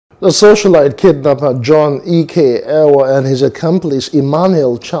The Socialite kidnapper John Ike Ewa and his accomplice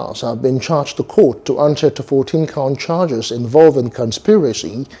Emmanuel Charles have been charged to court to answer to 14-count charges involving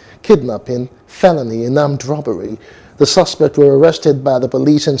conspiracy, kidnapping, felony, and armed robbery. The suspects were arrested by the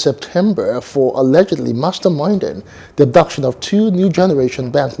police in September for allegedly masterminding the abduction of 2 New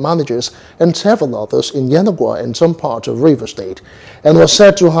Generation bank managers and several others in Ewah and some parts of River State, and was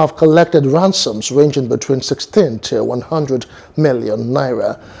said to have collected ransoms ranging between 16 to 100 million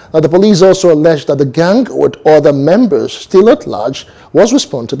naira. Now, the police also alleged that the gang, with other members still at large, was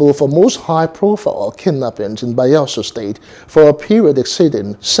responsible for most high-profile kidnappings in Bayelsa State for a period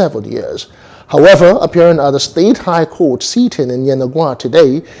exceeding 7 years. However, appearing at the State High Court sitting in Ewah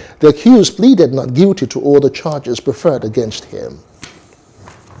today, the accused pleaded not guilty to all the charges preferred against him.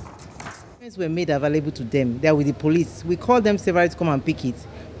 Were made available to them. They are with the police. We called them several to come and pick it.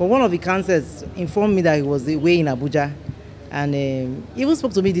 But one of the counsellors informed me that he was away in Abuja. And he even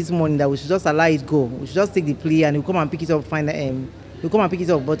spoke to me this morning that we should just allow it go. We should just take the plea and he'll come and pick it up. He'll come and pick it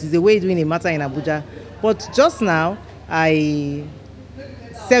up. But he's away doing a matter in Abuja. But just now, I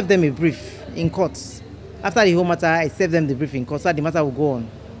served them a brief in court. After the whole matter, I served them the brief in court so the matter will go on.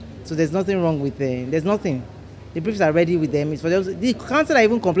 So there's nothing wrong with there's nothing. The briefs are ready with them. It's for them. The counsel I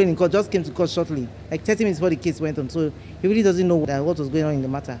even complained in court just came to court shortly, like 30 minutes before the case went on. So he really doesn't know what was going on in the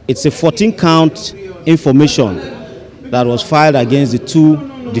matter. It's a 14-count information that was filed against the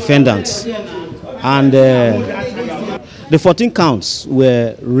 2 defendants. And the 14 counts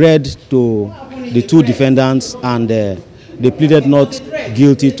were read to the 2 defendants, and they pleaded not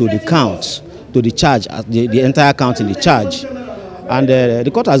guilty to the counts, to the charge, the entire count in the charge. And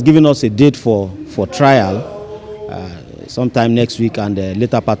the court has given us a date for trial sometime next week and the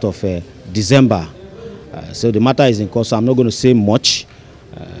later part of December. So the matter is in court, so I'm not going to say much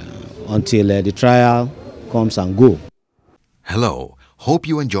until the trial comes and go. Hello, hope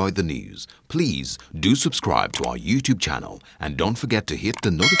you enjoyed the news. Please do subscribe to our YouTube channel and don't forget to hit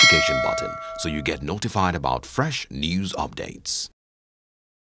the notification button so you get notified about fresh news updates.